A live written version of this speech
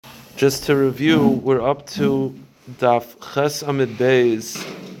Just to review, we're up to Daf Ches Amid Beis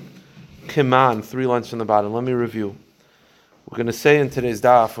Kiman, 3 lines from the bottom. Let me review. We're going to say in today's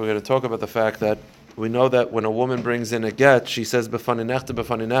Daf, we're going to talk about the fact that we know that when a woman brings in a get, she says b'fani nechta,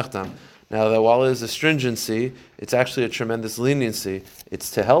 b'fani nechtam. Now that while there's a stringency, it's actually a tremendous leniency. It's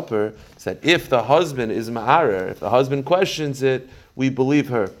to help her. It's that if the husband is ma'arer, if the husband questions it, we believe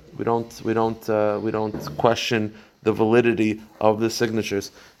her. We don't question the validity of the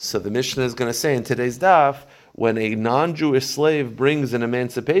signatures. So the Mishnah is going to say in today's daf, when a non-Jewish slave brings an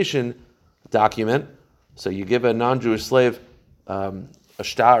emancipation document, so you give a non-Jewish slave a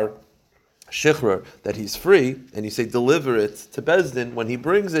shtar, shichra, that he's free, and you say deliver it to Beis Din. When he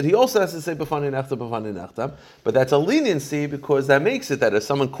brings it, he also has to say b'fani nechtam, but that's a leniency because that makes it that if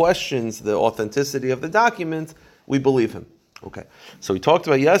someone questions the authenticity of the document, we believe him. Okay, so we talked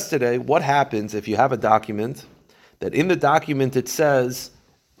about yesterday what happens if you have a document that in the document it says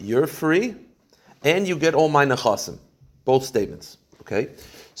you're free and you get all my nechasim, both statements. Okay,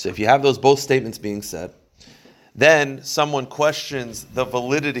 so if you have those both statements being said, then someone questions the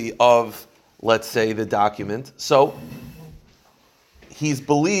validity of, let's say, the document. So he's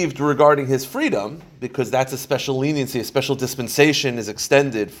believed regarding his freedom because that's a special leniency, a special dispensation is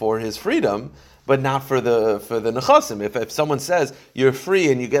extended for his freedom, but not for the nechasim. If someone says you're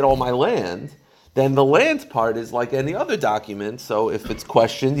free and you get all my land, then the land part is like any other document. So if it's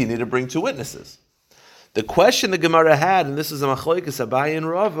questioned, you need to bring 2 witnesses. The question the Gemara had, and this is a machlokes Abaye and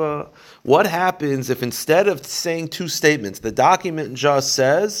Rava, what happens if instead of saying 2 statements, the document just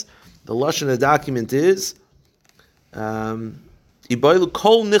says, the lashon of the document is, Iboilu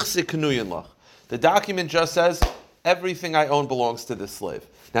kol nichse kenuyin lach. The document just says, everything I own belongs to this slave.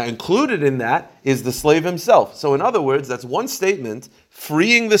 Now, included in that is the slave himself. So, in other words, that's one statement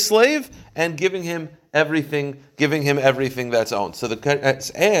freeing the slave and giving him everything that's owned. So,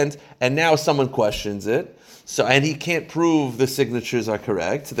 and now someone questions it. So, and he can't prove the signatures are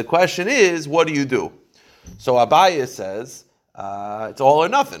correct. The question is, what do you do? So, Abaye says it's all or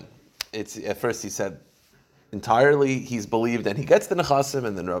nothing. It's at first he said entirely he's believed and he gets the nechasim,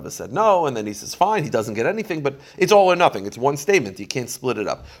 and then Rava said no, and then he says fine, he doesn't get anything, but it's all or nothing. It's one statement, you can't split it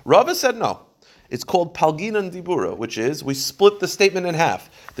up. Rava said no. It's called palginan dibura, which is we split the statement in half.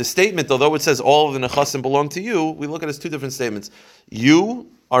 The statement, although it says all of the nechasim belong to you, we look at it as 2 different statements. You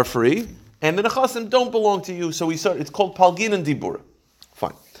are free, and the nechasim don't belong to you, so it's called palginan dibura.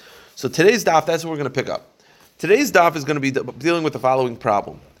 Fine. So today's daf, that's what we're going to pick up. Today's daf is going to be dealing with the following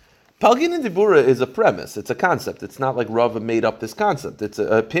problem. Palginan dibura is a premise, it's a concept. It's not like Rava made up this concept. It's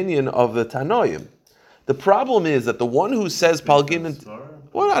an opinion of the Tanoim. The problem is that the one who says palginan,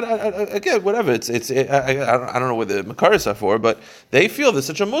 well, again, whatever. I don't know what the Makaris are for, but they feel there's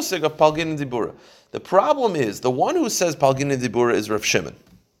such a musig of palginan dibura. The problem is the one who says palginan dibura is Rav Shimon.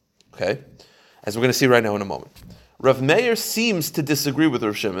 Okay, as we're going to see right now in a moment. Rav Meir seems to disagree with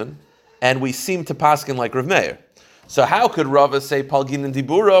Rav Shimon, and we seem to paskin like Rav Meir. So how could Rava say palginan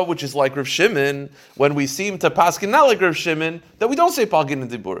dibura, which is like Rav Shimon, when we seem to paskin not like Rav Shimon, that we don't say palginan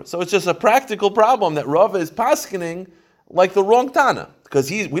dibura? So it's just a practical problem that Rava is paskining like the wrong Tana. Because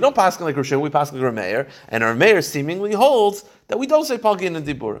we don't paskin like Rav Shimon, we paskin like Rav Meir, and Rav Meir seemingly holds that we don't say palginan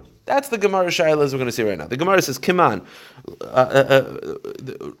dibura. That's the Gemara Shaila as we're going to see right now. The Gemara says, Kiman,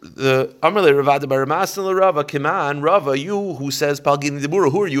 the Amarle Ravada Baramasan Rava, Kiman, Rava, you who says palginan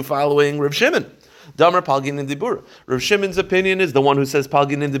dibura, who are you following? Rav Shimon. Damar palginan dibura. Rav Shimon's opinion is the one who says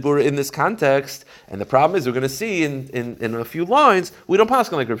palginan dibura in this context, and the problem is we're going to see in a few lines we don't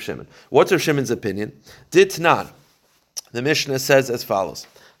paskin like Rav Shimon. What's Rav Shimon's opinion? Ditnan. The Mishnah says as follows: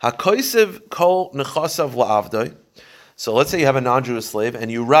 Hakoisev kol nechasav la'avdoi. So let's say you have a non-Jewish slave and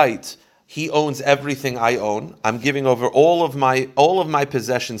you write, he owns everything I own. I'm giving over all of my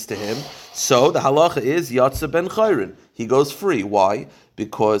possessions to him. So the halacha is yatsa ben chayrin. He goes free. Why?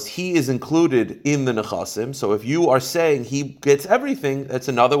 Because he is included in the nechasim. So if you are saying he gets everything, that's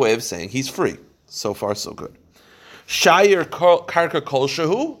another way of saying he's free. So far, so good. Shayir karka kol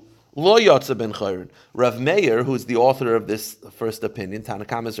shehu lo yatsa ben chayrin. Rav Meir, who's the author of this first opinion,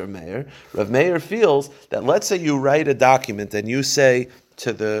 Tanakama's Rav Meir. Rav Meir feels that let's say you write a document and you say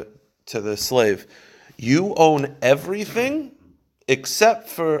to the slave, you own everything except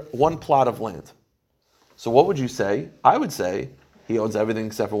for one plot of land. So what would you say? I would say he owns everything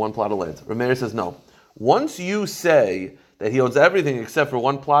except for one plot of land. Rav Meir says no. Once you say that he owns everything except for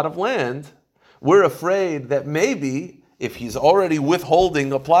one plot of land, we're afraid that maybe if he's already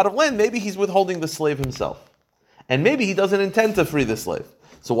withholding a plot of land, maybe he's withholding the slave himself. And maybe he doesn't intend to free the slave.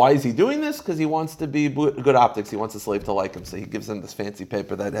 So why is he doing this? Because he wants to be good optics. He wants the slave to like him. So he gives him this fancy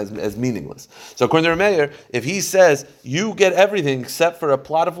paper that is meaningless. So according to Meir, if he says, you get everything except for a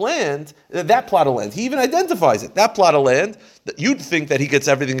plot of land, that plot of land, he even identifies it. That plot of land, you'd think that he gets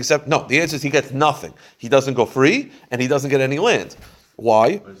everything except, no, the answer is he gets nothing. He doesn't go free, and he doesn't get any land.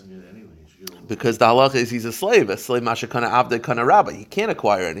 Why? Because the halacha is he's a slave masha kana avde kana rabbi. He can't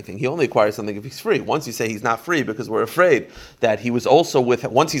acquire anything. He only acquires something if he's free. Once you say he's not free because we're afraid that he was also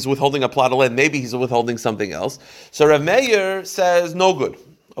once he's withholding a plot of land, maybe he's withholding something else. So Rav Meir says, no good.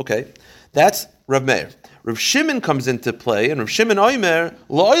 Okay, that's Rav Meir. Rav Shimon comes into play, and Rav Shimon Oimer,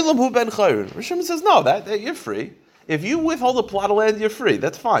 lo'ilam hu ben chayrun. Rav Shimon says, no, that you're free. If you withhold a plot of land, you're free.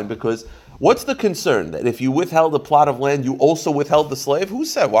 That's fine, because what's the concern? That if you withheld a plot of land, you also withheld the slave? Who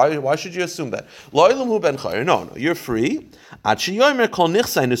said? Why should you assume that? No, you're free. Unless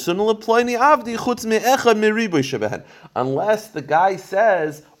the guy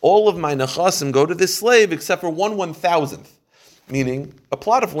says, all of my nechasim go to this slave except for 1/1000th. Meaning, a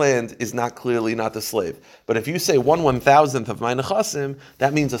plot of land is clearly not the slave. But if you say 1/1000th of my nechasim,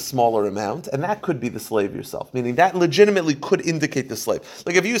 that means a smaller amount, and that could be the slave yourself. Meaning, that legitimately could indicate the slave.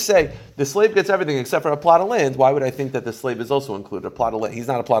 Like if you say, the slave gets everything except for a plot of land, why would I think that the slave is also included? A plot of land. He's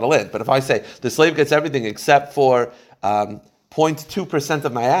not a plot of land. But if I say, the slave gets everything except for 0.2%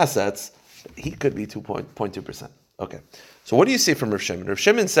 of my assets, he could be 2.2%. Okay. So what do you see from Rav Shimon? Rav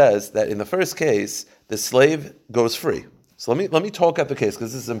Shimon says that in the first case, the slave goes free. So let me talk out the case,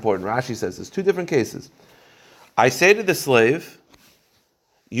 because this is important. Rashi says there's two different cases. I say to the slave,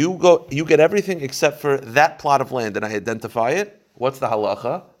 you get everything except for that plot of land, and I identify it. What's the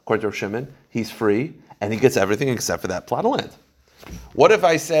halacha? According to Rav Shimon, he's free, and he gets everything except for that plot of land. What if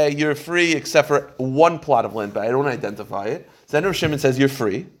I say you're free except for one plot of land, but I don't identify it? So then Rav Shimon says you're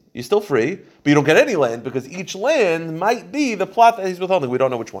free. You're still free, but you don't get any land, because each land might be the plot that he's withholding. We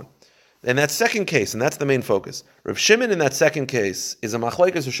don't know which one. In that second case, and that's the main focus, Rav Shimon in that second case is a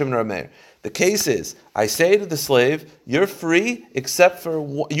machlekes Rav Shimon and Rav Meir. The case is, I say to the slave, you're free except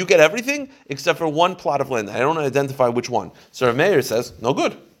for, you get everything except for one plot of land. I don't identify which one. So Rav Meir says, no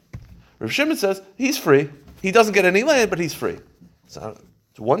good. Rav Shimon says, he's free. He doesn't get any land, but he's free. So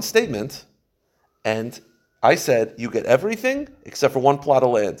it's one statement, and I said, you get everything except for one plot of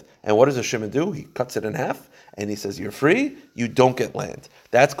land. And what does Rav Shimon do? He cuts it in half, and he says, you're free, you don't get land.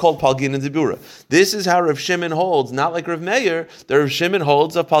 That's called Palgin and Dibura. This is how Rav Shimon holds, not like Rav Meir, the Rav Shimon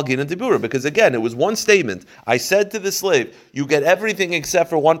holds of Palgin and Dibura. Because again, it was one statement. I said to the slave, you get everything except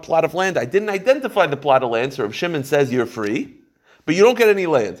for one plot of land. I didn't identify the plot of land, so Rav Shimon says you're free, but you don't get any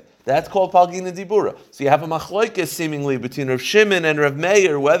land. That's called Palgin and Dibura. So you have a machlokes seemingly between Rav Shimon and Rav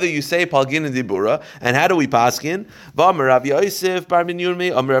Meir, whether you say Palgin and Dibura, and how do we paskin? V'amar Rav Yosef bar ben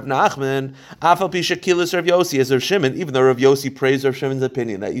Yirmi, Amar Rav Nachman, Afal Pisha Kilis Rav Yossi as Rav Shimon, even though Rav Yossi praised Rav Shimon's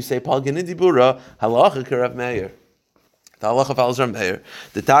opinion, that you say Palgin and Dibura, halacha ke Rav Meir. The halacha follows Rav Meir.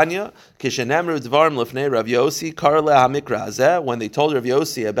 The Tanya, Kishenemru Dvarim Lefnei Rav Yossi, Karle HaMikra Hazeh, when they told Rav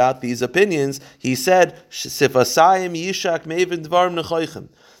Yossi about these opinions, he said, Sifasayim Yishak Mevin Dvarim Nechoichem.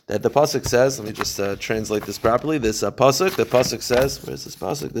 That the pasuk says, let me just translate this properly. This pasuk, the pasuk says, where's this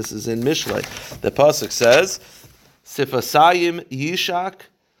pasuk? This is in Mishlei. The pasuk says, Sifasayim Yishak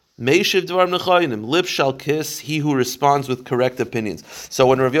Meishiv Dvarim Nechoinim. Lips shall kiss he who responds with correct opinions. So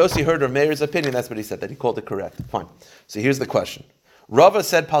when Rav Yossi heard Rav Meir's opinion, that's what he said, that he called it correct. Fine. So here's the question. Rava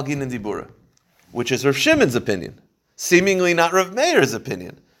said Palgin and Dibura, which is Rav Shimon's opinion, seemingly not Rav Meir's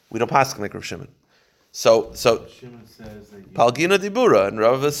opinion. We don't pass like Rav Shimon. So Shimon says that Palgina Dibura, and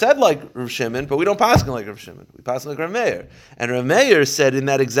Rava said like Rav Shimon, but we don't pass like Rav Shimon. We pass like Rav Meir. And Rav Meir said in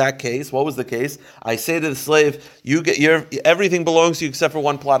that exact case, what was the case? I say to the slave, you get everything belongs to you except for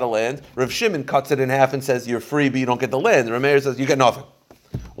one plot of land. Rav Shimon cuts it in half and says you're free, but you don't get the land. And Rav Meir says you get nothing.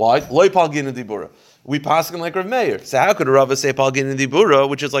 Why? Loi Palgina Dibura. We pass like Rav Meir. So how could Rava say Palgina Dibura,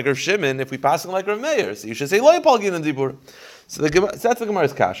 which is like Rav Shimon, if we pass like Rav Meir? So you should say Loi Palgina Dibura. So that's the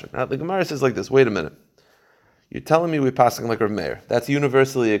Gemara's kasha. Now the Gemara says like this, wait a minute. You're telling me we're passing like Rav Meir. That's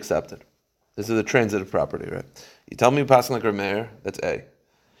universally accepted. This is a transitive property, right? You tell me we're passing like Rav Meir, that's A.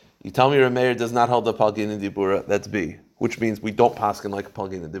 You tell me Rav Meir does not hold the Palgin and Dibura, that's B. Which means we don't paskin like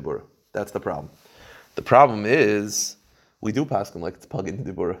Palgin and Dibura. That's the problem. The problem is, we do paskin like it's Palgin and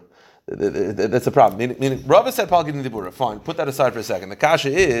Dibura. That's the problem. Meaning, Rava said Palgin and Dibura. Fine, put that aside for a second. The kasha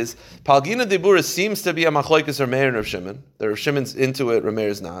is, Palgin and Dibura seems to be a machlokes Rav Meir and Rav Shimon. The Rav Shimon's into it, Rav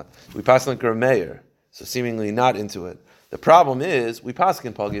Meir's not. We pass like Rav Meir. So seemingly not into it. The problem is, we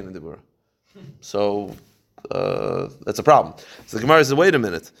paskin Palgin and Dibura. So, that's a problem. So the Gemara says, wait a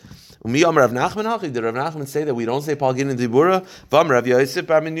minute. Did Rav Nachman say that we don't say Palgin and Dibura? Rav Yosef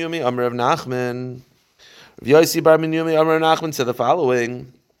bar ben Yirmi, Rav Nachman. Rav Yosef bar ben Yirmi, Rav Nachman said the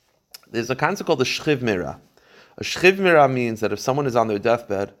following. There's a concept called the shchiv mira. A shchiv mira means that if someone is on their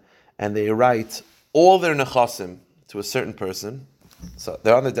deathbed and they write all their nechasim to a certain person, so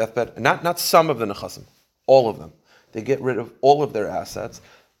they're on their deathbed, not some of the nechasim, all of them. They get rid of all of their assets,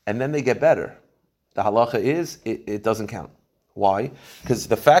 and then they get better. The halacha is, it doesn't count. Why? Because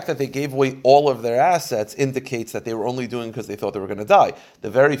the fact that they gave away all of their assets indicates that they were only doing because they thought they were going to die. The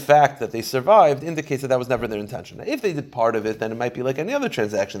very fact that they survived indicates that that was never their intention. Now, if they did part of it, then it might be like any other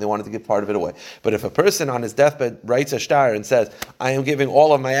transaction. They wanted to give part of it away. But if a person on his deathbed writes a shtar and says, I am giving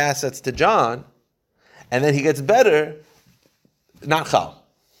all of my assets to John, and then he gets better, not chal.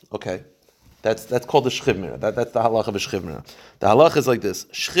 Okay? That's called the shchiv mira. That's the halacha of shchiv mira. The halacha is like this.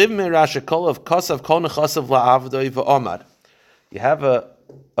 Shchiv mira shekol of kosav kol nechasav la'avdoi v'omad. You have a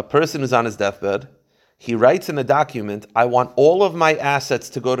person who's on his deathbed. He writes in a document, I want all of my assets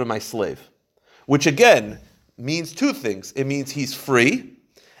to go to my slave. Which again means two things. It means he's free,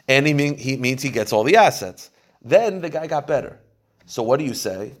 and he means he gets all the assets. Then the guy got better. So what do you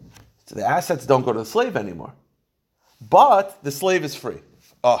say? So the assets don't go to the slave anymore. But the slave is free.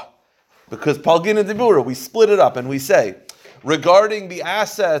 Because Palgin and Dibura, we split it up and we say, regarding the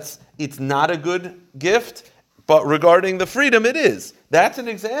assets, it's not a good gift, but regarding the freedom, it is. That's an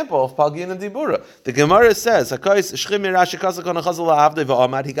example of Palgin and Dibura. The Gemara says, he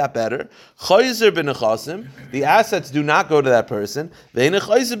got better. The assets do not go to that person.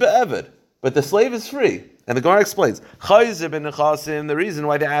 But the slave is free. And the Gemara explains, the reason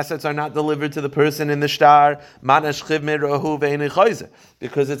why the assets are not delivered to the person in the shtar,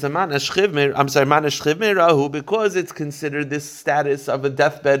 because it's a because it's considered this status of a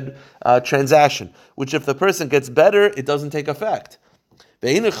deathbed transaction, which if the person gets better, it doesn't take effect.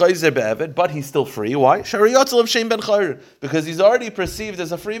 But he's still free. Why? Because he's already perceived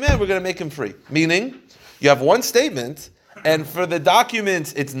as a free man, we're going to make him free. Meaning, you have one statement, and for the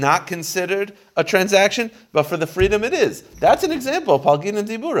documents, it's not considered a transaction, but for the freedom, it is. That's an example of Palgin and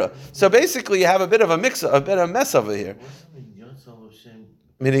Dibura. So basically, you have a bit of a mess over here.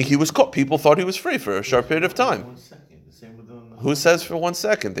 Meaning he was caught. People thought he was free for a short period of time. Who says for 1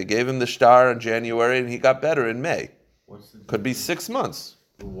 second? They gave him the shtar in January, and he got better in May. Could be 6 months.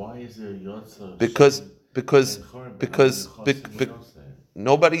 Why is there Yotza? Because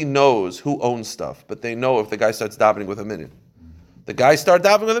nobody knows who owns stuff, but they know if the guy starts davening with a minyan. The guy started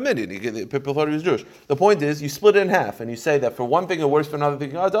davening with a minyan. People thought he was Jewish. The point is, you split it in half, and you say that for one thing it works, for another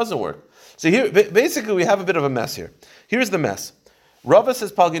thing it doesn't work. So here, basically, we have a bit of a mess here. Here's the mess. Rava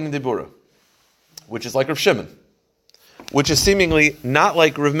says Palgin and Dibura, which is like Rav Shimon, which is seemingly not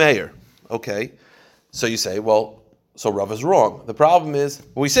like Rav Meir. Okay, so you say, well, so Rav is wrong. The problem is,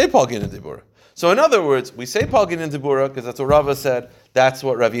 we say Palgin and Dibura. So in other words, we say Palgin and Dibura because that's what Rava said, that's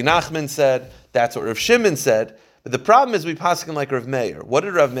what Rav Nachman said, that's what Rav Shimon said. But the problem is we paskin like Rav Meir. What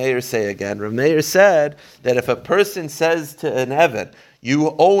did Rav Meir say again? Rav Meir said that if a person says to an Eved,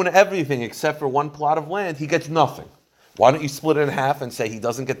 you own everything except for one plot of land, he gets nothing. Why don't you split it in half and say he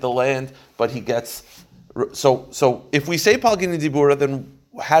doesn't get the land, but he gets... So if we say Palgin and Dibura, then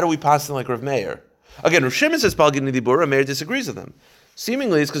how do we paskin like Rav Meir? Again, Rav Shimon says Palgin and Dibura, Rav Meir disagrees with him.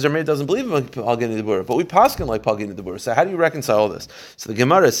 Seemingly, it's because Rav Meir doesn't believe in Palgin and Dibura, but we paskin like Palgin and Dibura. So how do you reconcile all this? So the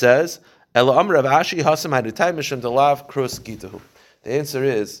Gemara says, the answer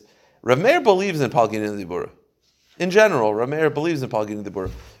is, Rav Meir believes in Palgin and Dibura. In general, Rav Meir believes in Palgin and Dibura.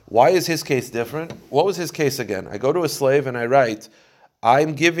 Why is his case different? What was his case again? I go to a slave and I write,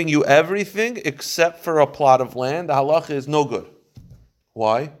 I'm giving you everything except for a plot of land. The halacha is no good.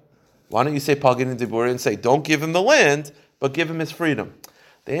 Why? Why don't you say Palgin and Dibura and say, don't give him the land, but give him his freedom?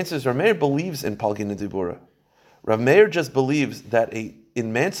 The answer is Rav Meir believes in Palgin and Dibura. Rav Meir just believes that an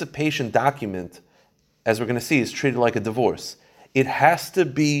emancipation document, as we're going to see, is treated like a divorce. It has to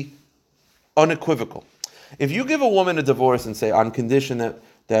be unequivocal. If you give a woman a divorce and say, on condition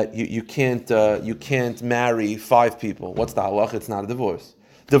that you can't marry 5 people, what's the halach? It's not a divorce.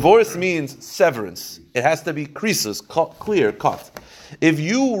 Divorce means severance. It has to be creases, clear, cut. If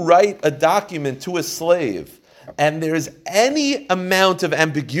you write a document to a slave and there's any amount of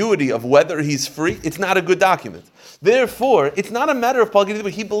ambiguity of whether he's free, it's not a good document. Therefore, it's not a matter of Palgin and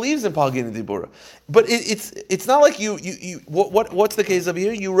Dibura. He believes in Palgin and Dibura. But it's not like what's the case over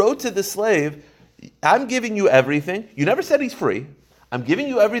here? You wrote to the slave, I'm giving you everything. You never said he's free. I'm giving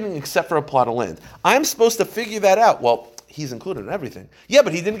you everything except for a plot of land. I'm supposed to figure that out. Well, he's included in everything. Yeah,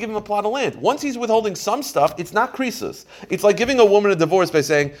 but he didn't give him a plot of land. Once he's withholding some stuff, it's not creases. It's like giving a woman a divorce by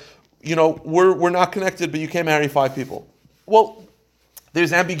saying, we're not connected, but you can't marry 5 people. Well,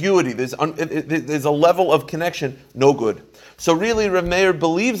 there's ambiguity. There's a level of connection. No good. So really, Rav Meir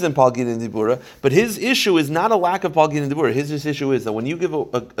believes in Pal Gittin Dibura, but his issue is not a lack of Pal Gittin Dibura. His issue is that when you give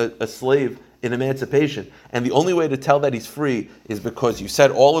a slave in emancipation, and the only way to tell that he's free is because you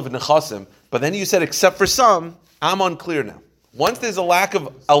said all of Nechasim, but then you said except for some, I'm unclear now. Once there's a lack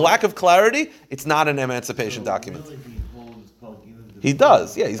of clarity, it's not an emancipation document. Really he holds Pal Gittin Dibura. He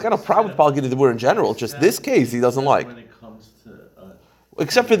does, yeah. He's got a problem with Pal Gittin Dibura in general. Just this case he doesn't like. When it comes to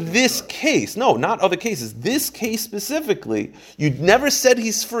Except for this case. No, not other cases. This case specifically, you never said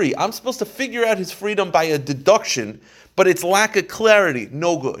he's free. I'm supposed to figure out his freedom by a deduction, but it's lack of clarity.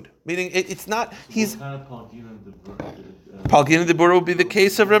 No good. Meaning, it's not, he's... what kind of Pal Gittin Dibura? Pal Gittin Dibura would be the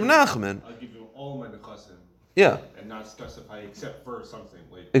case of Reb Nachman. I'll give you all my nechasim. Yeah. And not specify except for something.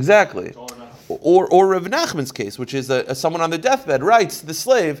 Like, Exactly. it's all or nothing. Or Reb Nachman's case, which is someone on the deathbed writes to the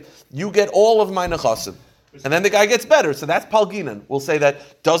slave, you get all of my nechasim. And then the guy gets better. So that's Pal Gittin. We'll say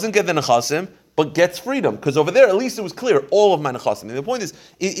that doesn't get the nechasim, but gets freedom. Because over there, at least it was clear, all of my nechasim. And the point is,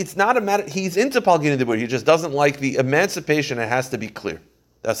 it's not a matter, he's into Pal Gittin Dibura, he just doesn't like the emancipation, it has to be clear.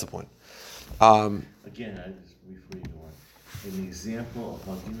 That's the point. Again, before you go on, an example of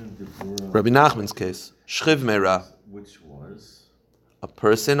Pal Gittin Dibura, Rabbi Nachman's case, Shchiv Meira, which was a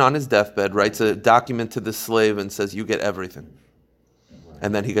person on his deathbed writes a document to the slave and says, you get everything.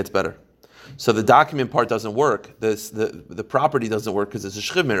 And then he gets better. So the document part doesn't work. The property doesn't work because it's a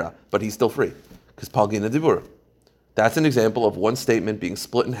shchiv meira, but he's still free because Pal Gittin Dibura. That's an example of one statement being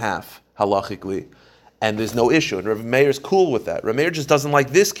split in half halachically, and there's no issue. And Rav Meir's cool with that. Rav Meir just doesn't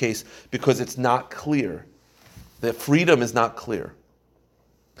like this case because it's not clear. The freedom is not clear.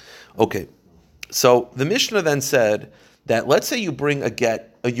 Okay, so the Mishnah then said that let's say you bring a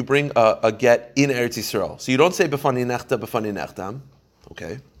get, you bring a get in Eretz Yisrael. So you don't say b'fani nechtam,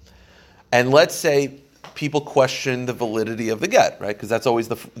 okay. And let's say people question the validity of the get, right? Because that's always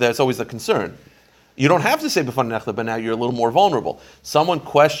the concern. You don't have to say b'fan nechta, but now you're a little more vulnerable. Someone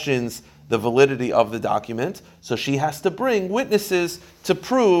questions the validity of the document, so she has to bring witnesses to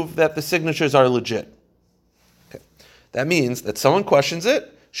prove that the signatures are legit. Okay. That means that someone questions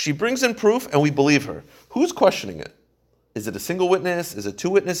it, she brings in proof, and we believe her. Who's questioning it? Is it a single witness? Is it two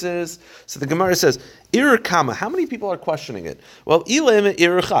witnesses? So the Gemara says, Irir Kama, how many people are questioning it? Well, Ilim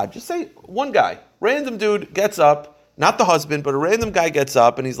Irir Chad, just say one guy. Random dude gets up, not the husband, but a random guy gets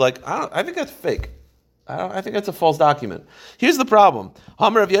up and he's like, I think that's fake. I think that's a false document. Here's the problem. The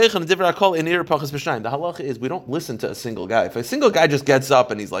halacha is we don't listen to a single guy. If a single guy just gets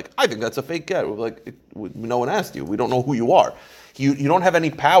up and he's like, I think that's a fake get, we're like, no one asked you. We don't know who you are. You don't have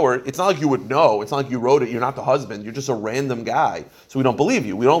any power. It's not like you would know. It's not like you wrote it. You're not the husband. You're just a random guy. So we don't believe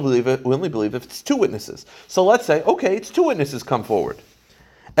you. We don't believe it. We only believe if it's two witnesses. So let's say, okay, it's two witnesses come forward.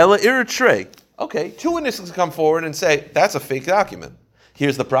 Ela iritre. Okay, two witnesses come forward and say, that's a fake document.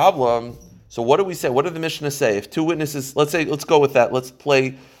 Here's the problem. So what do we say? What did the Mishnah say? If two witnesses, let's go with that. Let's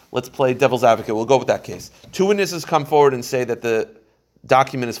play devil's advocate. We'll go with that case. Two witnesses come forward and say that the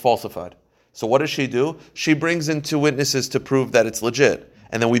document is falsified. So what does she do? She brings in two witnesses to prove that it's legit.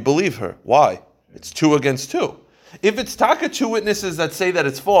 And then we believe her. Why? It's 2 against 2. If it's taka two witnesses that say that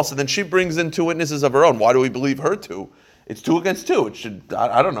it's false, and then she brings in two witnesses of her own, why do we believe her two? It's 2 against 2. It should,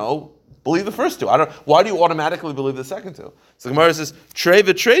 I don't know, believe the first two. Why do you automatically believe the second two? So the Gemara says, Trei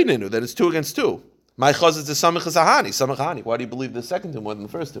v'trei ninu, that it's 2 against 2. My chaz is samach ahani. Why do you believe the second two more than the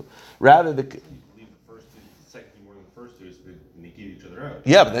first two? Rather the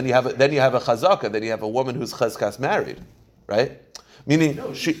yeah, but then you have a chazaka. Then you have a woman who's chazkas married, right? Meaning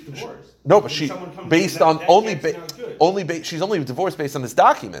she's divorced. No, but she based on she's only divorced based on this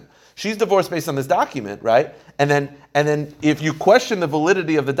document. She's divorced based on this document, right? And then if you question the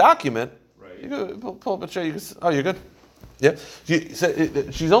validity of the document, right? You go pull up a chair. You're good. Yeah,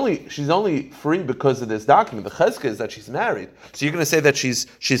 she's only free because of this document. The chezka is that she's married, so you're going to say that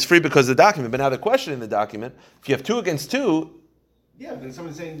she's free because of the document. But now they're questioning the document. If you have 2 against 2. Yeah, then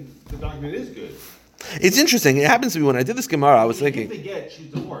someone's saying the document is good. It's interesting. It happens to me when I did this Gemara. I was thinking, if they get she's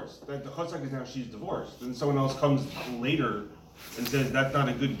divorced, the chazak is now she's divorced. Then someone else comes later and says that's not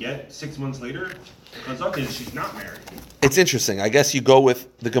a good get. 6 months later, the chazak is she's not married. It's interesting. I guess you go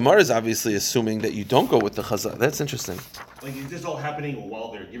with the Gemara is obviously assuming that you don't go with the chazak. That's interesting. Like, is this all happening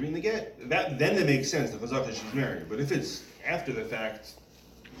while they're giving the get? Then it makes sense. The chazak is she's married. But if it's after the fact,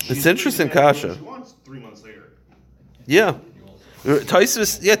 it's interesting, Kasha. She wants 3 months later. Yeah.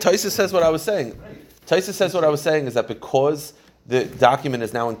 Taisus says what I was saying. Taisus says what I was saying is that because the document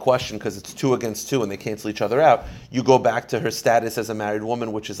is now in question because it's 2 against 2 and they cancel each other out, you go back to her status as a married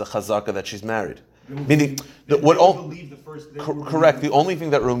woman, which is a chazaka that she's married. Meaning, correct. The only thing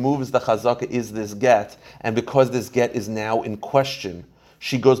that removes the chazaka is this get, and because this get is now in question,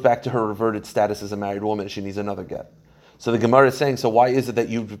 she goes back to her reverted status as a married woman. She needs another get. So the Gemara is saying, so why is it that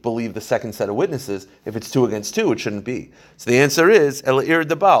you believe the second set of witnesses? If it's 2 against 2, it shouldn't be. So the answer is, Ela'ir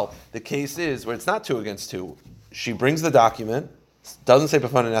Debal. The case is where it's not 2 against 2. She brings the document, doesn't say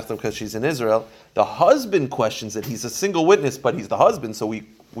B'fan Nechtam because she's in Israel. The husband questions it. He's a single witness, but he's the husband, so we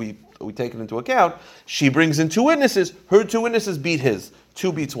take it into account. She brings in 2 witnesses. Her 2 witnesses beat his.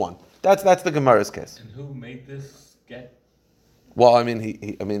 2 beats 1. That's the Gemara's case. And who made this get? Well, I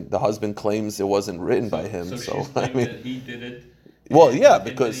mean, the husband claims it wasn't written by him. So So she's claiming that he did it. Well, yeah, and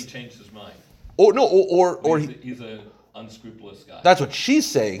because then he changed his mind. or no, or He's an unscrupulous guy. that's what she's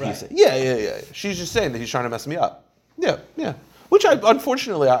saying. Right. He said, yeah. She's just saying that he's trying to mess me up. Yeah. Which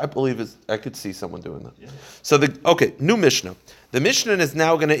unfortunately I believe I could see someone doing that. Yeah. So new Mishnah. The Mishnah is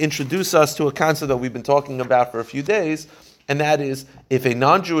now going to introduce us to a concept that we've been talking about for a few days, and that is if a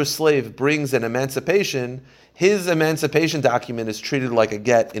non-Jewish slave brings an emancipation, his emancipation document is treated like a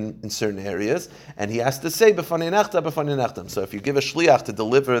get in certain areas, and he has to say b'fanei nechtam. So if you give a shliach to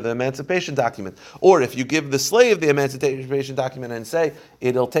deliver the emancipation document, or if you give the slave the emancipation document and say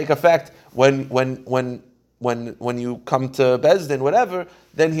it'll take effect when you come to Beis Din, whatever,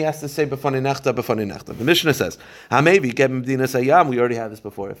 then he has to say b'fanei nechtam. The Mishnah says, maybe get medinas hayam. We already had this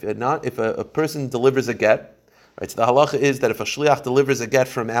before. If a person delivers a get. Right, so the halacha is that if a shliach delivers a get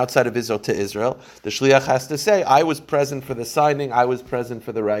from outside of Israel to Israel, the shliach has to say, I was present for the signing, I was present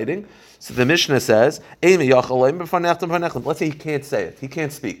for the writing. So the Mishnah says, let's say he can't say it, he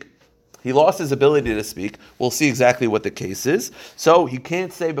can't speak. He lost his ability to speak. We'll see exactly what the case is. So he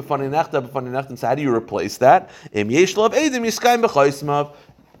can't say b'fanei nechtam. So how do you replace that?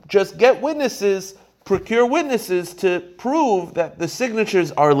 Just get witnesses, procure witnesses to prove that the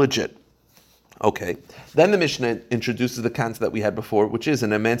signatures are legit. Okay. Then the Mishnah introduces the concept that we had before, which is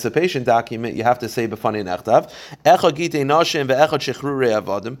an emancipation document. You have to say b'fanei nechtav. Echad Gittin noshim ve'echad shechrurei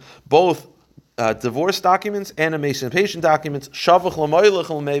avadim. Both divorce documents and emancipation documents. Shavach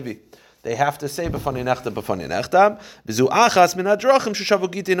l'moilech l'mevi. They have to say b'fanei nechtam. V'zu achas min hadrachim sheshavu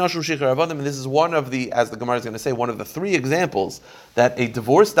Gittin noshim shechrurei avadim. And this is one of the, as the Gemara is going to say, one of the 3 examples that a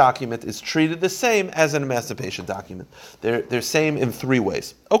divorce document is treated the same as an emancipation document. They're same in 3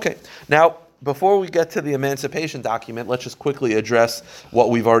 ways. Okay. Now, before we get to the emancipation document, let's just quickly address what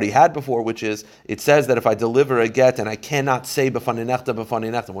we've already had before, which is, it says that if I deliver a get and I cannot say b'fanei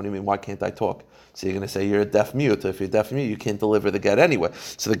nechtam, what do you mean, why can't I talk? So you're going to say you're a deaf mute. If you're deaf mute, you can't deliver the get anyway.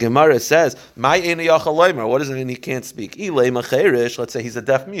 So the Gemara says, what does it mean he can't speak? Let's say he's a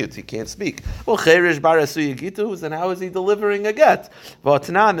deaf mute, he can't speak. Well, then how is he delivering a get?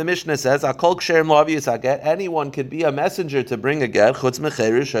 The Mishnah says, anyone could be a messenger to bring a get,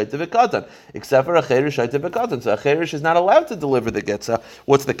 except for a cherish shaita v'katan. So a cherish is not allowed to deliver the get. So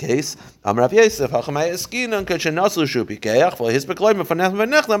what's the case?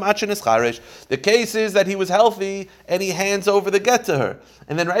 The case is that he was healthy and he hands over the get to her,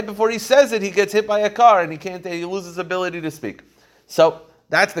 and then right before he says it, he gets hit by a car and he loses ability to speak. So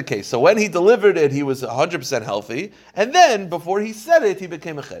that's the case. So when he delivered it, he was 100% healthy, and then before he said it, he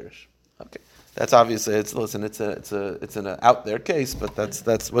became a cherish. Okay. That's obviously it's an out there case, but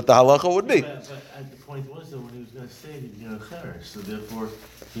that's what the halacha would be. But the point was that when he was going to say it, he's going to cherish, so therefore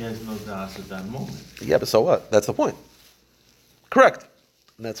he has no das at that moment. Yeah, but so what? That's the point. Correct.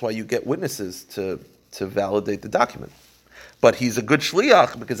 And that's why you get witnesses to validate the document. But he's a good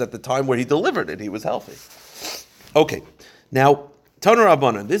shliach because at the time where he delivered it, he was healthy. Okay. Now, Tana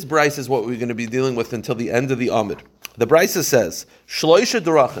Rabbanan, this Bryce is what we're going to be dealing with until the end of the Amid. The Brisa says, Shloisha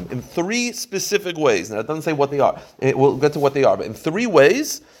Durachim, in 3 specific ways. Now, it doesn't say what they are. We'll get to what they are. But in 3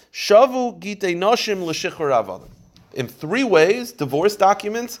 ways, Shavu Gitei Noshim L'Shichur Avadim. In 3 ways, divorce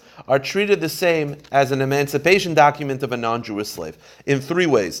documents are treated the same as an emancipation document of a non-Jewish slave. In 3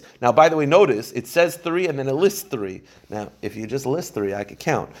 ways. Now, by the way, notice, it says 3 and then it lists 3. Now, if you just list 3, I could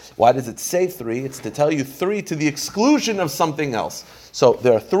count. Why does it say 3? It's to tell you 3 to the exclusion of something else. So,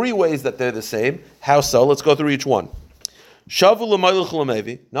 there are 3 ways that they're the same. How so? Let's go through each one. Number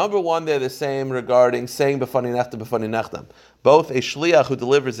 1, they're the same regarding saying b'fanei nechtam. Both a shliach who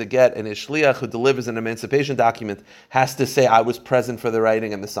delivers a get and a shliach who delivers an emancipation document has to say, I was present for the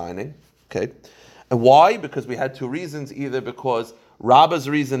writing and the signing. Okay. And why? Because we had 2 reasons. Either because Rabba's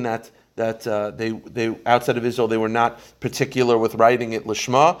reason that they outside of Israel, they were not particular with writing it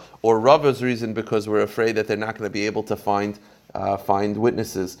lishma, or Rava's reason because we're afraid that they're not going to be able to find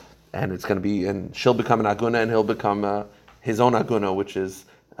witnesses. And it's going to be, and she'll become an aguna and he'll become his own aguna, which is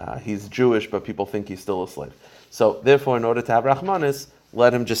he's Jewish, but people think he's still a slave. So therefore, in order to have Rahmanis,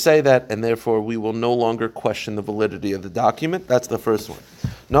 let him just say that, and therefore we will no longer question the validity of the document. That's the first one.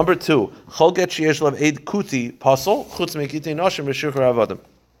 Number 2, Chol get sheyesh lav eid kuti pasol chutz mekitei noshim v'shichr avadim.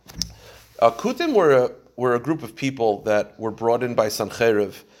 Kutim were a group of people that were brought in by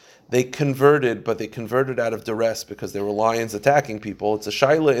Sancheriv. They converted, but they converted out of duress because there were lions attacking people. It's a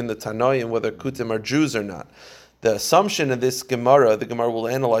shaila in the Tanoim whether Kutim are Jews or not. The assumption in this Gemara, the Gemara will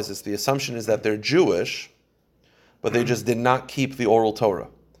analyze this, the assumption is that they're Jewish, but they just did not keep the oral Torah.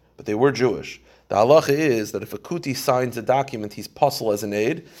 But they were Jewish. The halacha is that if a Kuti signs a document, he's puzzle as an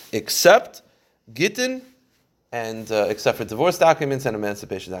aid, except Gittin, and except for divorce documents and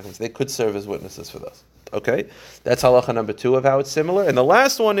emancipation documents. They could serve as witnesses for those. Okay? That's halacha number 2 of how it's similar. And the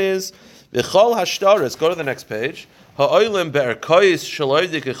last one is, V'chol hashtaras, go to the next page, ha'olim be'erkois shaloi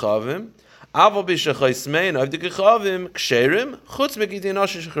dikichavim, avo b'shachais mein av dikichavim ksherim, chutz megitin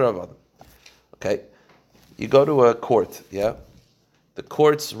asher shechravadim. Okay? You go to a court, yeah? The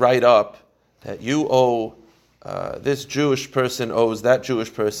courts write up that you owe, this Jewish person owes that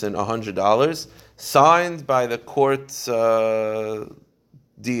Jewish person $100, signed by the court's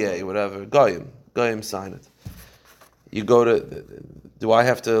DA, whatever, Goyim sign it. You go to, do I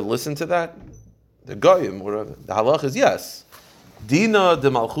have to listen to that? The Goyim, whatever. The halach is yes. Dina de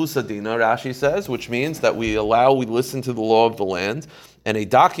Malchusa Dina, Rashi says, which means that we listen to the law of the land, and a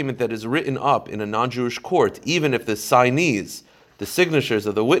document that is written up in a non-Jewish court, even if the signees, the signatures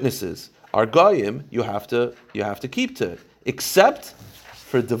of the witnesses, are Goyim, you have to keep to it, except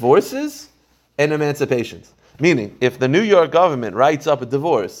for divorces and emancipations. Meaning, if the New York government writes up a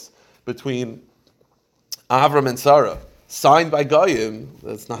divorce between Avram and Sarah, signed by Goyim,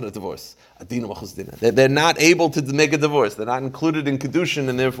 that's not a divorce. They're not able to make a divorce. They're not included in Kedushin,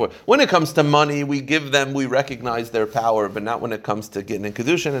 and therefore, when it comes to money, we recognize their power, but not when it comes to Gittin and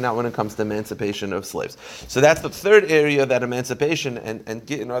Kedushin, and not when it comes to emancipation of slaves. So that's the third area that emancipation and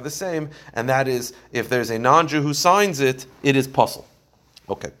Gittin are the same, and that is, if there's a non-Jew who signs it, it is puzzle.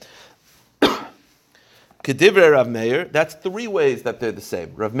 Okay. Kedivrei Rav Meir, that's 3 ways that they're the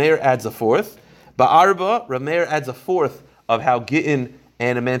same. Rav Meir adds a 4th. Ba'arba, Rav Meir adds a 4th of how Gittin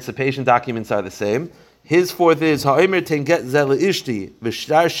and emancipation documents are the same. His 4th is Ha'omer ten get zel ishti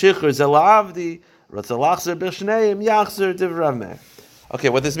v'shtar shicher zel avdi ratzalachzer b'shneim yachzer divrei Rav Meir. Okay,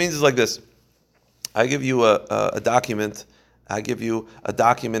 what this means is like this. I give you a document. I give you a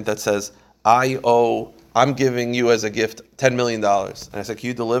document that says I'm giving you as a gift $10 million. And I say, can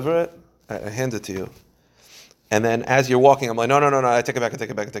you deliver it? I hand it to you. And then as you're walking, I'm like, no, I take it back.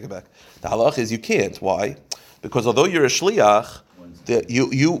 The halach is you can't. Why? Because although you're a shliach,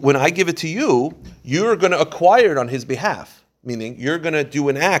 you when I give it to you, you're going to acquire it on his behalf. Meaning you're going to do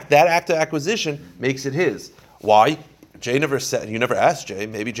an act. That act of acquisition makes it his. Why? Jay never said. You never asked Jay.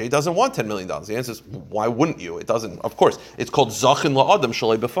 Maybe Jay doesn't want $10 million. The answer is, why wouldn't you? It doesn't. Of course, it's called zachin la'adam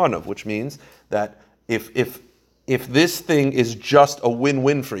shalei b'fanav, which means that if this thing is just a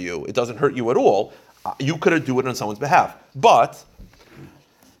win-win for you, it doesn't hurt you at all. You could do it on someone's behalf. But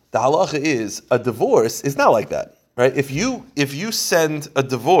the halacha is a divorce is not like that, right? If you send a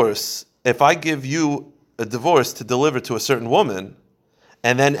divorce, if I give you a divorce to deliver to a certain woman,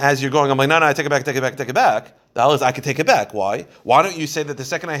 and then as you're going, I'm like, no, I take it back. The halacha is I can take it back. Why? Why don't you say that the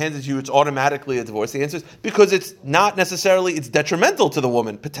second I hand it to you, it's automatically a divorce? The answer is because it's not necessarily, it's detrimental to the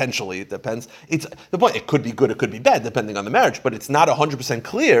woman, potentially. It depends. It's the point. It could be good, it could be bad, depending on the marriage, but it's not 100%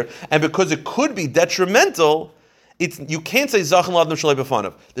 clear. And because it could be detrimental, you can't say zachin l'adam shalei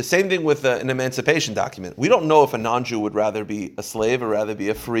b'fanav. The same thing with an emancipation document. We don't know if a non-Jew would rather be a slave or rather be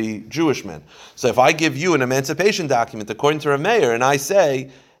a free Jewish man. So if I give you an emancipation document according to Rav Meir, and I say,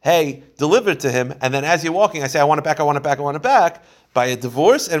 hey, deliver it to him, and then as you're walking, I say, I want it back, by a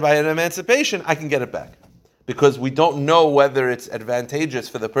divorce and by an emancipation, I can get it back. Because we don't know whether it's advantageous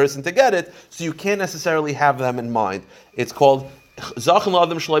for the person to get it, so you can't necessarily have them in mind. It's called zachin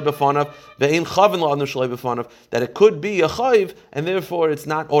la'adam shalei b'fanav, ve'ein chavin la'adam shalei b'fanav, that it could be a chayiv, and therefore it's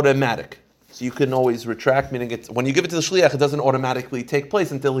not automatic. So you can always retract, meaning it's, when you give it to the shliach, it doesn't automatically take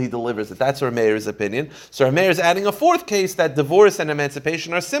place until he delivers it. That's Rav Meir's opinion. So Rav Meir is adding a 4th case that divorce and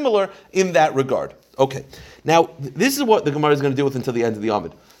emancipation are similar in that regard. Okay. Now, this is what the Gemara is going to deal with until the end of the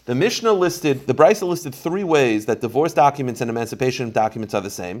Amid. The Mishnah listed, the Brisa listed 3 ways that divorce documents and emancipation documents are the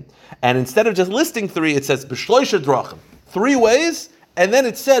same. And instead of just listing 3, it says, b'shloisha drachim. 3 ways, and then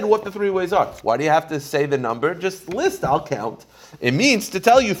it said what the 3 ways are. Why do you have to say the number? Just list, I'll count. It means to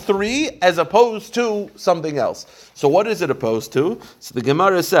tell you 3 as opposed to something else. So what is it opposed to? So the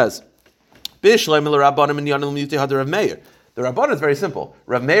Gemara says, the Rabban is very simple.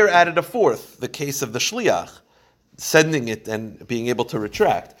 Rav Meir added a 4th, the case of the shliach, sending it and being able to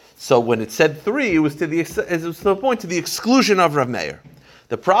retract. So when it said 3, it was to the point to the exclusion of Rav Meir.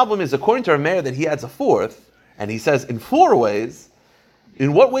 The problem is, according to Rav Meir, that he adds a 4th, and he says in 4 ways.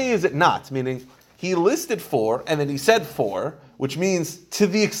 In what way is it not? Meaning, he listed 4, and then he said 4, which means to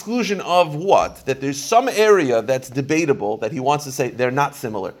the exclusion of what? That there's some area that's debatable that he wants to say they're not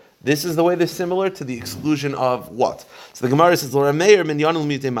similar. This is the way they're similar to the exclusion of what? So the Gemara says, according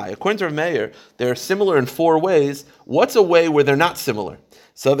to Rav Meir, they're similar in 4 ways. What's a way where they're not similar?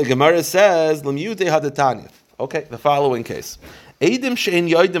 So the Gemara says, okay, the following case. It's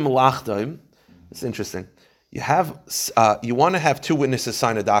interesting. You want to have 2 witnesses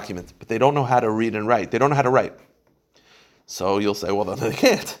sign a document, but they don't know how to read and write. They don't know how to write. So you'll say, well, then they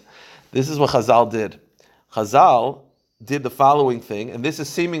can't. This is what Chazal did. Chazal did the following thing, and this is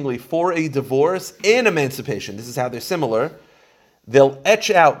seemingly for a divorce and emancipation. This is how they're similar. They'll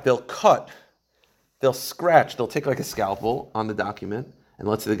etch out, they'll cut, they'll scratch, they'll take like a scalpel on the document, and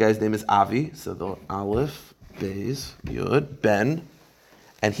let's say the guy's name is Avi, so they'll Aleph, Beis, Yud, Ben,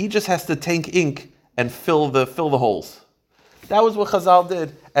 and he just has to take ink and fill the holes. That was what Chazal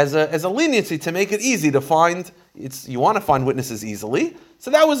did as a leniency to make it easy to find. You want to find witnesses easily,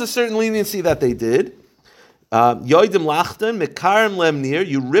 so that was a certain leniency that they did. Yoidim lachten mekarim lemnir.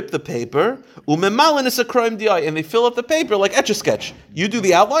 You rip the paper, umemalin is a crime di, and they fill up the paper like Etch-a-Sketch. You do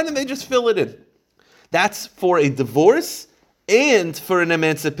the outline, and they just fill it in. That's for a divorce and for an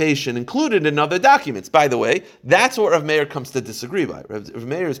emancipation, included in other documents. By the way, that's what Rav Meir comes to disagree by. Rav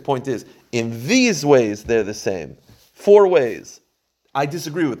Meir's point is, in these ways, they're the same. 4 ways. I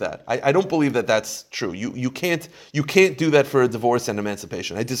disagree with that. I don't believe that that's true. You can't do that for a divorce and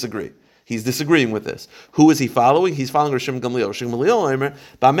emancipation. I disagree. He's disagreeing with this. Who is he following? He's following Rosh Gamliel. Rosh Gamliel, Omer,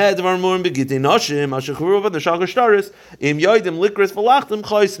 B'amed Dvar Murim Begittin Noshim Asher Churuva Neshal Geshtaris Im Yoidim Likris V'Lachtim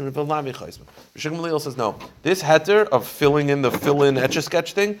Choisim V'Lami Choisim. Rosh Gamliel says no. This heter of filling in the fill-in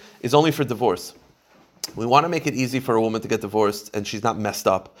Etch-a-Sketch thing is only for divorce. We want to make it easy for a woman to get divorced and she's not messed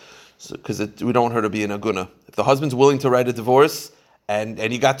up, because we don't want her to be in a guna. If the husband's willing to write a divorce and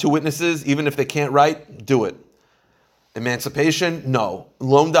you got 2 witnesses, even if they can't write, do it. Emancipation, no.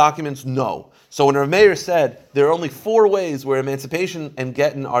 Loan documents, no. So when Rav Meir said there are only 4 ways where emancipation and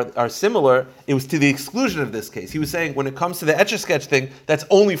Gittin are similar, it was to the exclusion of this case. He was saying when it comes to the Etch-a-Sketch thing, that's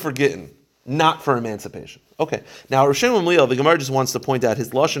only for Gittin, not for emancipation. Okay. Now Rosh Gamliel, the Gemara just wants to point out,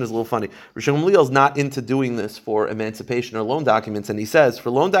 his lashon is a little funny. Rosh Gamliel is not into doing this for emancipation or loan documents, and he says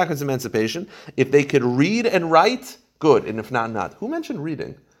for loan documents emancipation, if they could read and write, good, and if not, not. Who mentioned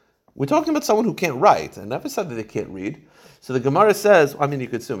reading? We're talking about someone who can't write. I never said that they can't read. So the Gemara says, I mean, you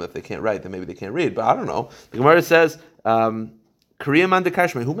could assume if they can't write, then maybe they can't read, but I don't know. The Gemara says, Kriya man de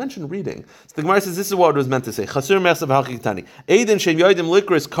Kashmir. Who mentioned reading? So the Gemara says, this is what it was meant to say. Chasur mersav halchitani. Eidin shem yoidim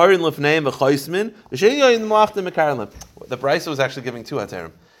likris karin lefneim v'choismin v'shem yoidim lachtem mekarin lef. The Brisa was actually giving 2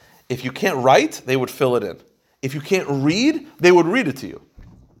 heterim. If you can't write, they would fill it in. If you can't read, they would read it to you.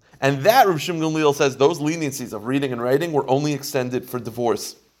 And that, Rav Shimon Gamliel says, those leniencies of reading and writing were only extended for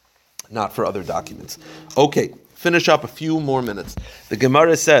divorce, not for other documents. Okay, finish up a few more minutes. The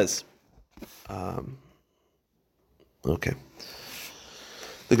Gemara says, okay.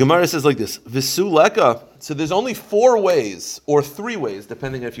 The Gemara says like this, Visuleka. So there's only 4 ways, or 3 ways,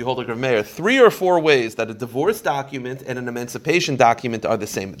 depending if you hold like Rav Meir, 3 or 4 ways that a divorce document and an emancipation document are the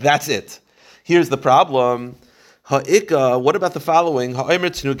same. That's it. Here's the problem. Ha'ika, what about the following? Ha'omer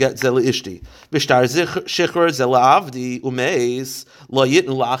tnu get zeli ishti. V'shtar shichur zela avdi umeis lo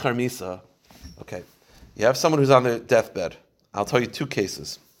yitnu la'achar misa. Okay. You have someone who's on their deathbed. I'll tell you 2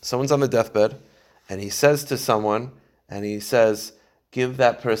 cases. Someone's on the deathbed, and he says to someone, give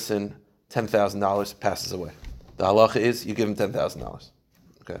that person $10,000, passes away. The halacha is, you give him $10,000.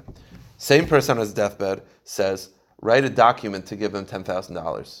 Okay. Same person on his deathbed says, write a document to give him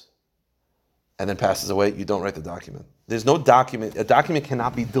 $10,000. And then passes away, you don't write the document. There's no document. A document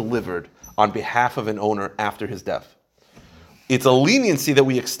cannot be delivered on behalf of an owner after his death. It's a leniency that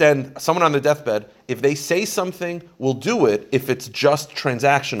we extend. Someone on their deathbed, if they say something, we'll do it if it's just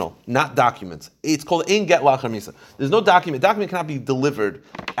transactional, not documents. It's called ein get lachar misa. There's no document. Document cannot be delivered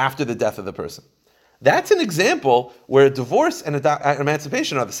after the death of the person. That's an example where a divorce and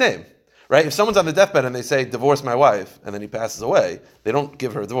emancipation are the same. Right? If someone's on the deathbed and they say, divorce my wife, and then he passes away, they don't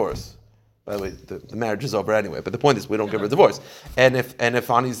give her a divorce. By the way, the marriage is over anyway. But the point is, we don't give her a divorce. And if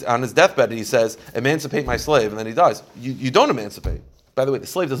on his deathbed he says, emancipate my slave, and then he dies, you don't emancipate. By the way, the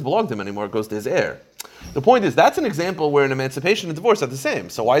slave doesn't belong to him anymore; it goes to his heir. The point is, that's an example where an emancipation and divorce are the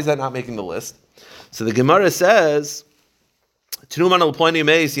same. So why is that not making the list? So the Gemara says, I'll tell you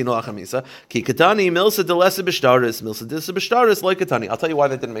why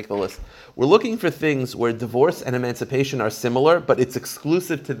that didn't make the list. We're looking for things where divorce and emancipation are similar, but it's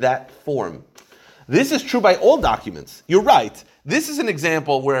exclusive to that form. This is true by all documents. You're right. This is an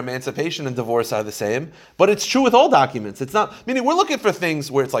example where emancipation and divorce are the same, but it's true with all documents. It's not, meaning we're looking for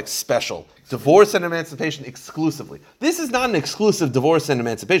things where it's like special. Divorce and emancipation exclusively. This is not an exclusive divorce and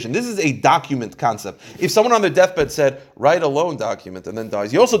emancipation. This is a document concept. If someone on their deathbed said, write a loan document and then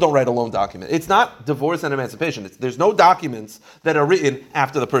dies, you also don't write a loan document. It's not divorce and emancipation. There's no documents that are written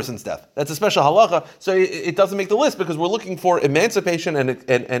after the person's death. That's a special halacha, so it doesn't make the list because we're looking for emancipation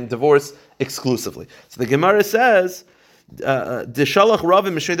and divorce exclusively. So the Gemara says, Deshalach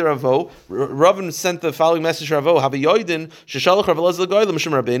Ravin Mesheder Ravo. Ravin sent the following message to Ravo. Have a yoidin sheshalach Rav Elazar Goyel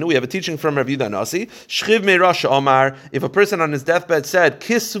Mishum Rabbeinu. We have a teaching from Rabbi Nasi. Shchiv Meirasha Omar. If a person on his deathbed said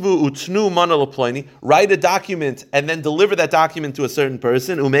Kisvu Utnu Mana Laploini, write a document and then deliver that document to a certain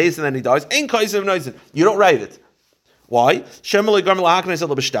person. Umeis and then he dies. Ein Kaisev Noisin. You don't write it. Why?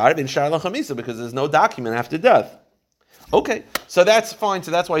 Because there's no document after death. Okay, so that's fine.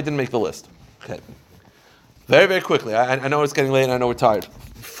 So that's why I didn't make the list. Okay. Very, very quickly. I know it's getting late and I know we're tired.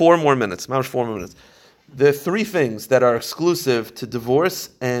 4 more minutes. Mamash 4 more minutes. There are 3 things that are exclusive to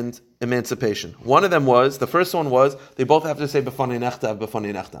divorce and emancipation. One of them was, the first one was, they both have to say b'fanei nechtav,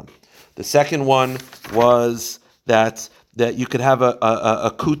 b'fanei nechtam. The second one was that you could have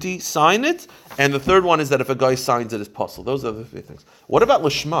a kuti sign it, and the third one is that if a guy signs it, it's possible. Those are the 3 things. What about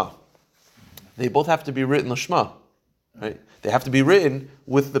lishma? They both have to be written lishma, right? They have to be written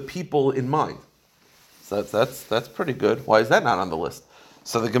with the people in mind. So that's pretty good. Why is that not on the list?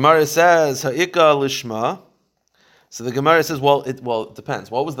 So the Gemara says ha'ika lishma. So the Gemara says, well, it depends.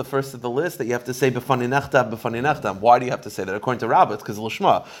 What was the first of the list that you have to say b'fanei nechtam, b'fanei nechtam? Why do you have to say that? According to Rabbi, it's because of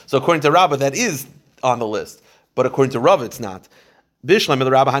lishma. So according to Rabbi, that is on the list, but according to Rav, it's not. Bishlam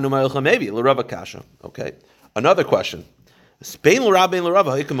l'Rabbi hanu ma'ilcha maybe l'Rabbi kasha. Okay. Another question. Spain l'Rabbi and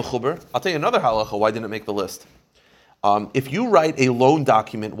l'Rabbi ha'ika mechuber. I'll tell you another halacha. Why didn't it make the list? If you write a loan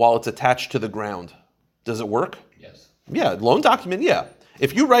document while it's attached to the ground, does it work? Yes. Yeah, loan document, yeah.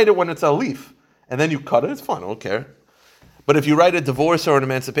 If you write it when it's a leaf, and then you cut it, it's fine, I don't care. But if you write a divorce or an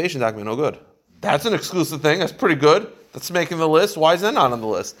emancipation document, no good. That's an exclusive thing, that's pretty good. That's making the list. Why is that not on the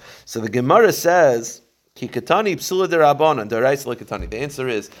list? So the Gemara says, Ki katani psula derabanan, deraisa lekatani. The answer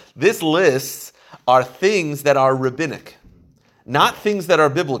is, this lists are things that are rabbinic, not things that are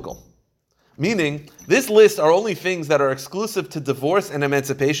biblical. Meaning, this list are only things that are exclusive to divorce and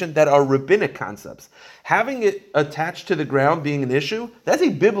emancipation that are rabbinic concepts. Having it attached to the ground being an issue, that's a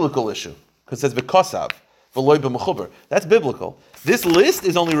biblical issue. Because it says v'kosav, v'loy b'mechuber. That's biblical. This list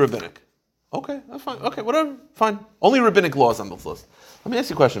is only rabbinic. Okay, that's fine. Okay, whatever, fine. Only rabbinic laws on this list. Let me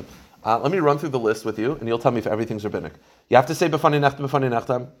ask you a question. Let me run through the list with you, and you'll tell me if everything's rabbinic. You have to say b'fanei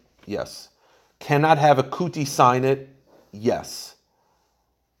nechtam? Yes. Cannot have a kuti sign it? Yes.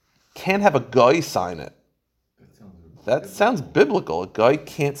 Can't have a guy sign it. That sounds biblical. A guy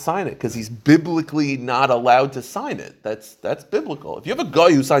can't sign it because he's biblically not allowed to sign it. That's biblical. If you have a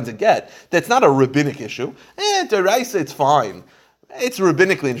guy who signs a get, that's not a rabbinic issue. Deraisa, it's fine. It's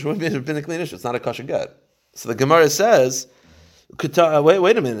rabbinically an issue. It's not a kosher get. So the Gemara says,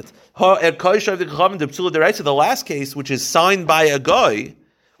 wait a minute. The last case, which is signed by a guy,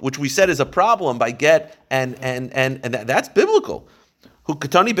 which we said is a problem by get, and that's biblical. The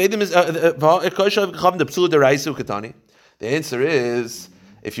answer is,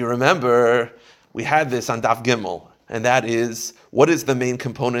 if you remember, we had this on Daf Gimel, and that is, what is the main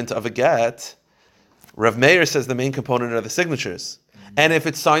component of a get? Rav Meir says the main component are the signatures. And if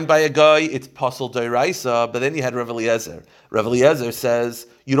it's signed by a guy, it's pasul d'oraisa, but then you had Rav Eliezer. Rav Eliezer says,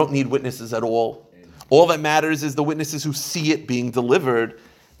 you don't need witnesses at all. All that matters is the witnesses who see it being delivered.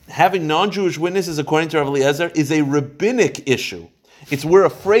 Having non-Jewish witnesses, according to Rav Eliezer, is a rabbinic issue. It's we're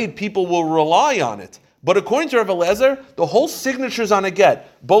afraid people will rely on it. But according to Rav Eliezer, the whole signatures on a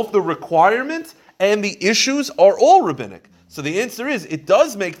get, both the requirement and the issues are all rabbinic. So the answer is, it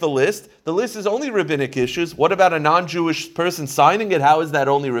does make the list. The list is only rabbinic issues. What about a non-Jewish person signing it? How is that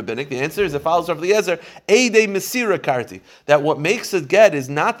only rabbinic? The answer is, it follows Rav Eliezer, Eidei Mesira Karti. That what makes a get is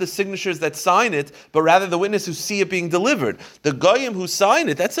not the signatures that sign it, but rather the witness who see it being delivered. The Goyim who sign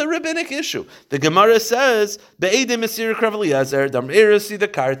it, that's a rabbinic issue. The Gemara says, Be'eidei Mesira Rav Eliezer, Dam'era Sida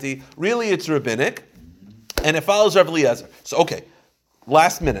Karti. Really, it's rabbinic. And it follows Rav Eliezer. So, okay,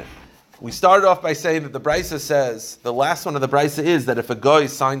 last minute. We started off by saying that the Brisa says, the last one of the Brisa is that if a guy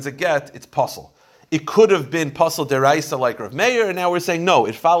signs a get, it's pasul. It could have been pasul deraisa like Rav Meir, and now we're saying no,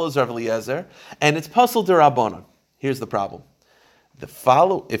 it follows Rav Eliezer, and it's pasul derabanan. Here's the problem.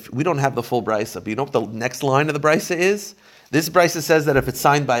 If we don't have the full Brisa, but you know what the next line of the Brisa is? This Brisa says that if it's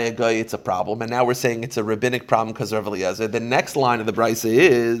signed by a guy, it's a problem, and now we're saying it's a rabbinic problem because of Rav Eliezer. The next line of the Brisa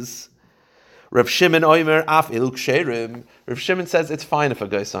is, Rav Shimon Oimer af iluk sherim. Rav Shimon says it's fine if a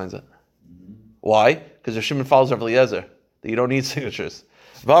guy signs it. Why? Because Rav Shimon follows Rav Eliezer. that you don't need signatures.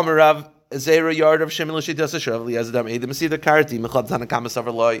 V'amarav Zera yard of Shimon l'shitas Rav Eliezer dam edim see the karti mechad tanakama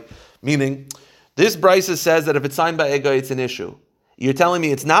savar loy. Meaning, this brisa says that if it's signed by a guy, it's an issue. You're telling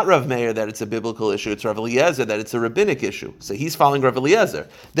me it's not Rav Meir that it's a biblical issue, it's Rav Eliezer that it's a rabbinic issue. So he's following Rav Eliezer.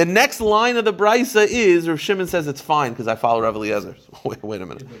 The next line of the brisa is Rav Shimon says it's fine because I follow Rav Eliezer. Wait a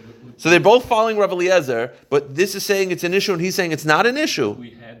minute. So they're both following Rav Eliezer, but this is saying it's an issue and he's saying it's not an issue.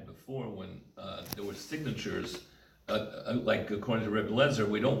 We had before when there were signatures, like according to Rabbi Lezer,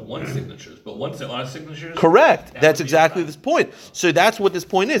 we don't want signatures, but once there are signatures, correct. That's exactly this point. So that's what this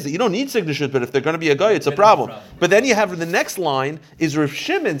point is. That you don't need signatures, but if they're going to be a guy, it's a problem. But then you have the next line is Rav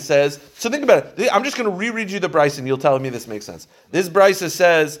Shimon says. So think about it. I'm just going to reread you the brisa, and you'll tell me this makes sense. This brisa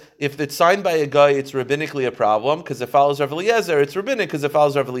says if it's signed by a guy, it's rabbinically a problem because it follows Rav Eliezer. It's rabbinic because it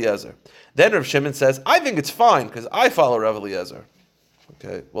follows Rav Eliezer. Then Rav Shimon says, I think it's fine because I follow Rav Eliezer.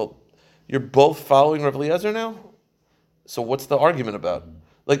 Okay, well, you're both following Rav Eliezer now. So what's the argument about?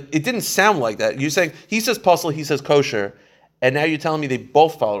 Like, it didn't sound like that. You're saying, he says puzzle, he says kosher, and now you're telling me they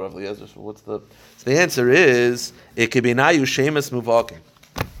both follow Rav Eliezer. So what's the... So the answer is, it could be nayu shemus muvakim.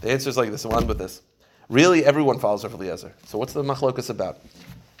 The answer is like this, we'll end with this. Really, everyone follows Rav Eliezer. So what's the machlokas about?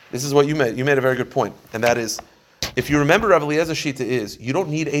 This is what you made. You made a very good point, and that is, if you remember Rav Eliezer's shita is, you don't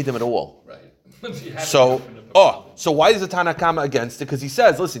need Edom at all. right? So why is the Tanakama against it? Because he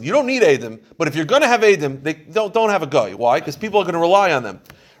says, listen, you don't need Edom, but if you're going to have Edom, they don't have a guy. Why? Because people are going to rely on them.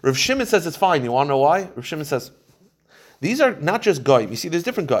 Rav Shimon says it's fine. You want to know why? Rav Shimon says, these are not just goyim. You see, there's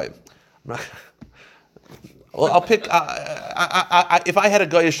different goyim. Well, I'll pick, if I had a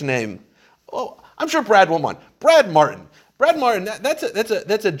goyish name, I'm sure Brad won't mind. Brad Martin. Brad Martin,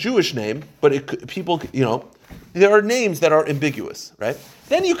 that's a Jewish name, but people, there are names that are ambiguous, right?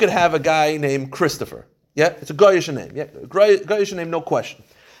 Then you could have a guy named Christopher. Yeah, it's a goyish name. Yeah, goyish name, no question.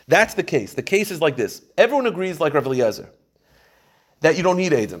 That's the case. The case is like this. Everyone agrees, like Rav Eliezer, that you don't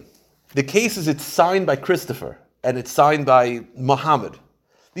need Edom. The case is it's signed by Christopher and it's signed by Muhammad.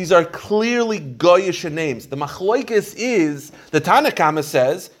 These are clearly goyish names. The machloikis is, the Tanakama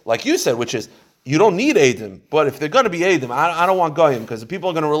says, like you said, which is, you don't need Edom, but if they're going to be Edom, I don't want goyim, because people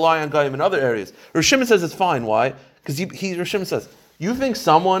are going to rely on goyim in other areas. Rav Shimon says it's fine. Why? Because Rav Shimon says, you think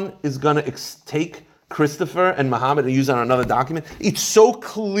someone is going to take Christopher and Muhammad and use it on another document? It's so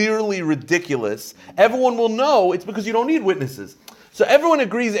clearly ridiculous. Everyone will know it's because you don't need witnesses. So everyone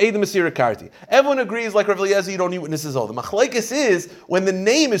agrees Edom Masira Karti. Everyone agrees like Rav Eliezer, you don't need witnesses all. The machlekes is when the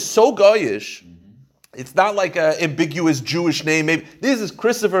name is so goyish, it's not like an ambiguous Jewish name. Maybe this is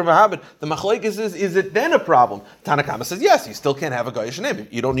Christopher Muhammad. The machlekes is it then a problem? Tanakama says yes, you still can't have a goyish name.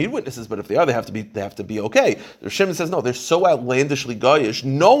 You don't need witnesses, but if they are, they have to be okay. The Shimon says no, they're so outlandishly goyish,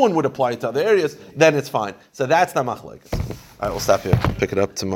 no one would apply it to other areas. Then it's fine. So that's the machlekes. All right, we'll stop here. Pick it up tomorrow.